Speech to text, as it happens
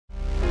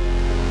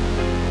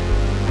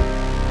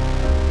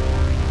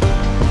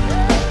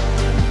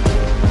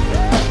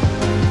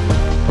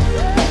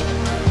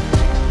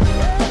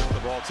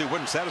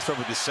satisfied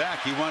with the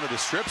sack. He wanted a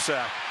strip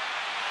sack.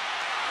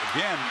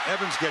 Again,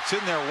 Evans gets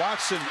in there.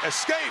 Watson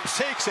escapes,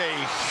 takes a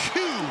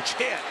huge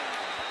hit.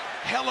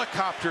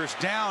 Helicopters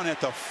down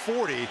at the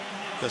 40.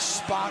 The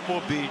spot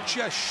will be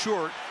just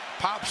short.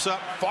 Pops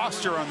up.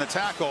 Foster on the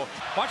tackle.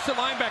 Watch the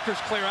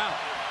linebackers clear out.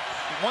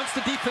 Once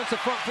the defensive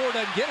front four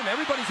doesn't get him,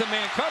 everybody's in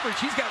man coverage.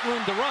 He's got room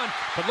to run.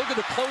 But look at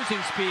the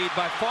closing speed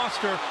by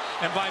Foster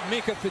and by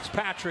Minkah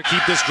Fitzpatrick.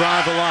 Keep this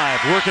drive alive.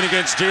 Working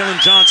against Jalen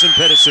Johnson,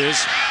 Pettis.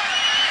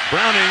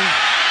 Browning.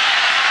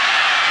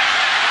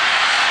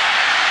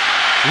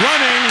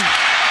 Running.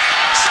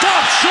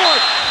 Stop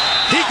short.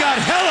 He got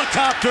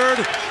helicoptered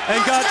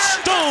and got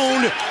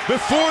stoned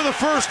before the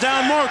first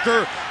down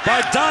marker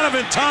by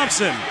Donovan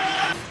Thompson.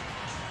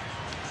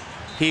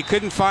 He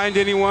couldn't find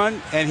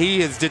anyone, and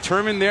he is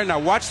determined there. Now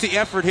watch the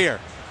effort here.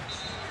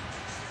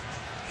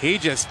 He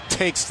just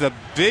takes the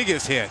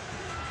biggest hit.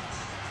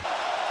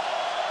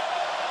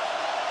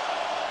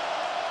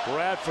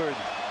 Bradford,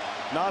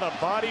 not a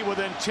body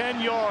within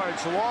 10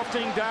 yards,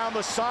 lofting down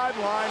the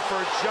sideline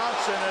for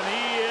Johnson, and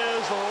he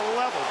is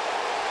leveled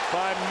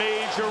by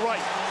Major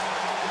Wright.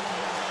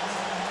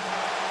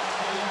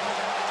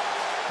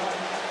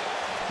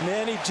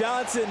 Manny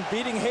Johnson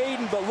beating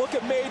Hayden, but look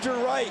at Major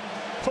Wright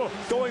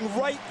going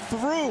right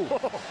through.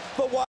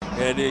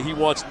 And he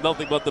wants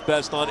nothing but the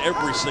best on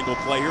every single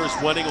play. Here's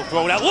Wenning will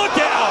throw it out. Look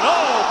out!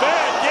 Oh,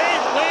 man,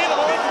 Gabe Lynn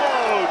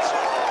unloads.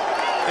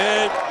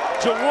 And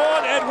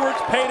Jawan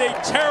Edwards paid a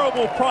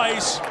terrible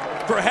price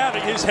for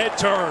having his head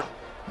turned.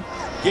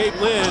 Gabe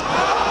Lynn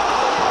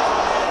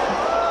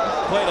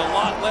played a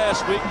lot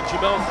last week.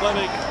 Jamel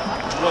Fleming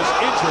was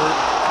injured.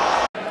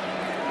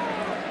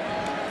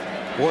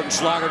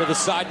 Wartenschlager to the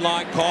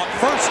sideline, caught.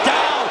 First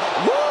down.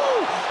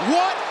 Woo!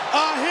 What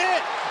a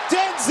hit!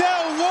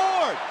 Denzel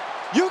Ward!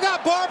 You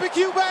got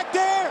barbecue back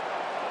there?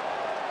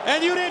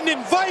 And you didn't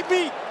invite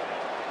me?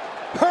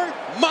 Hurt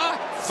my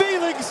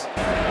feelings.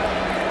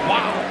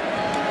 Wow.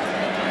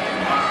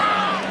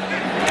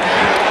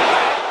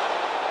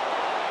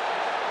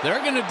 They're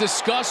going to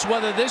discuss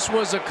whether this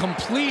was a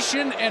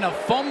completion and a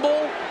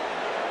fumble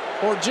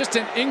or just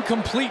an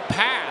incomplete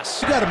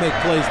pass. You got to make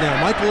plays now.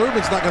 Michael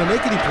Irvin's not going to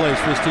make any plays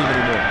for his team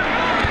anymore.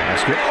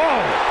 That's good. Oh!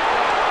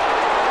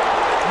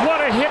 What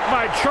a hit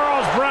by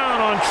Charles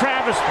Brown on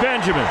Travis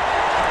Benjamin.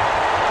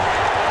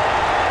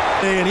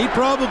 And he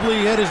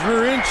probably had his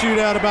rear end shoot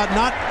out about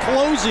not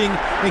closing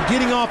and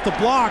getting off the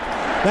block.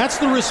 That's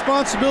the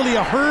responsibility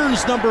of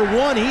Hearns, number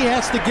one. He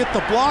has to get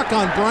the block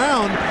on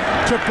Brown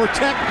to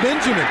protect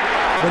Benjamin.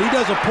 But he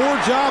does a poor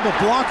job of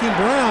blocking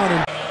Brown.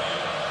 And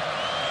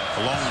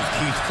along with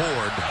Keith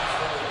Ford.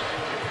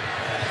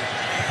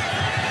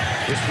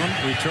 This one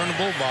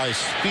returnable by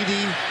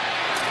Speedy.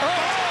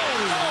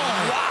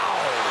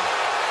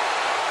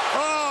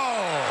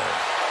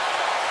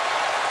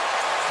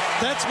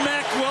 That's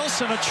Mack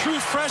Wilson, a true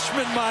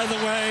freshman, by the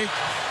way.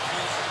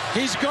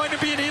 He's going to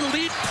be an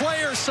elite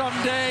player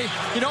someday.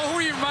 You know who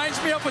he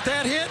reminds me of with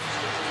that hit?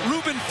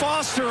 Reuben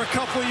Foster a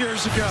couple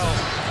years ago.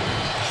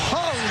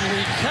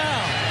 Holy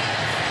cow.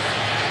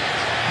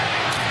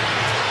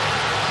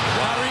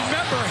 Now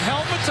remember,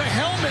 helmet to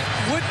helmet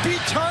would be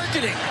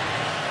targeting.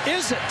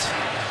 Is it?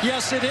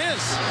 Yes, it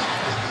is.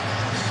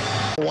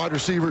 Wide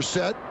receiver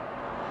set.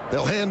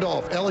 They'll hand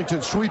off.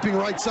 Ellington sweeping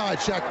right side.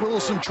 Shaq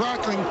Wilson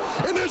tracking.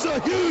 And there's a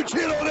huge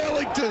hit on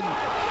Ellington.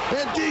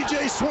 And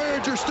DJ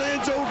Swearinger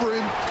stands over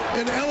him.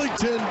 And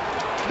Ellington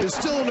is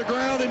still on the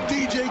ground. And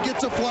DJ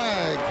gets a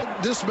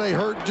flag. This may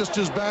hurt just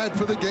as bad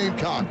for the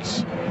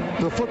Gamecocks.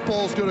 The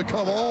football's going to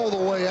come all the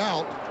way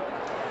out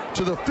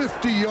to the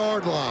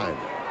 50-yard line.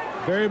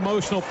 Very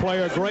emotional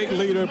player, great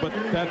leader, but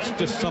that's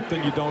just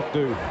something you don't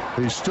do.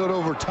 He stood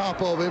over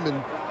top of him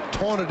and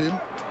taunted him.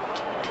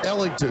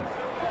 Ellington.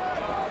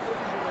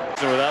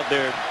 Without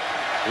their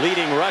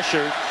leading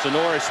rusher,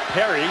 Sonoris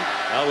Perry,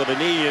 out with a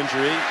knee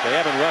injury. They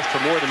haven't rushed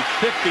for more than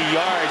 50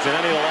 yards in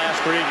any of the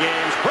last 3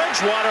 games.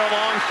 Bridgewater,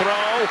 long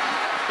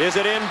throw. Is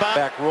it in by?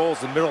 Back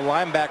rolls, the middle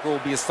linebacker will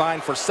be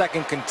assigned for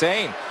second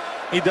contain.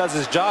 He does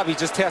his job. He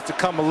just has to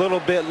come a little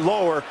bit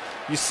lower.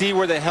 You see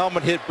where the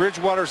helmet hit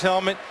Bridgewater's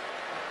helmet.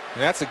 And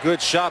that's a good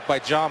shot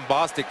by John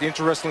Bostic.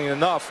 Interestingly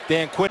enough,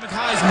 Dan Quinn.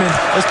 Heisman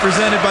as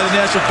presented by the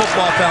National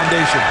Football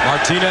Foundation.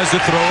 Martinez to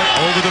throw it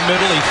over the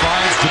middle. He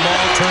finds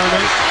Jamal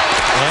Turner.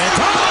 And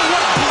what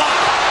a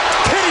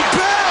block! Kenny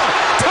Bell!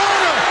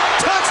 Turner!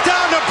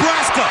 Touchdown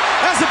Nebraska!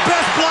 That's the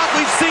best block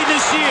we've seen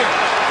this year.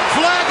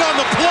 Flag on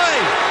the play.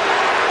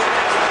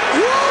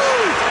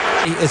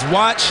 Woo! As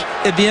watch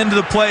at the end of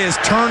the play as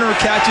Turner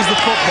catches the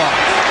football.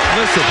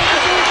 Listen.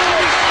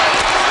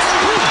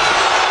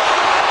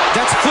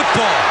 That's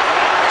football.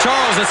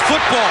 Charles, that's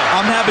football.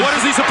 What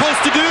is he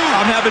supposed to do?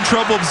 I'm having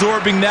trouble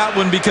absorbing that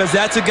one because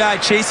that's a guy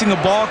chasing a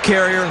ball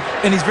carrier,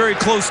 and he's very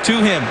close to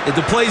him.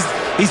 The plays,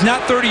 he's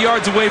not 30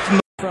 yards away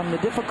from the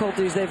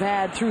difficulties they've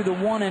had through the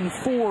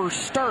 1-4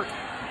 start.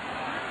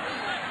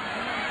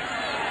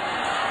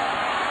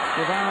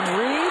 Devon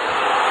Reed.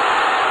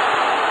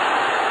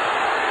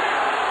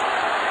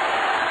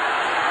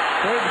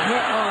 Big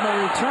hit on the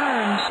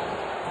return.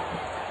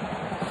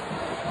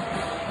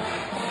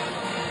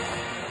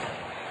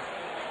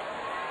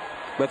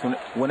 but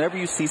whenever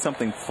you see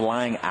something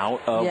flying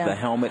out of the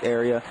helmet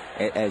area,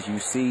 as you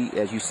see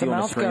on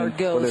the screen,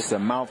 whether it's a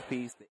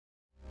mouthpiece.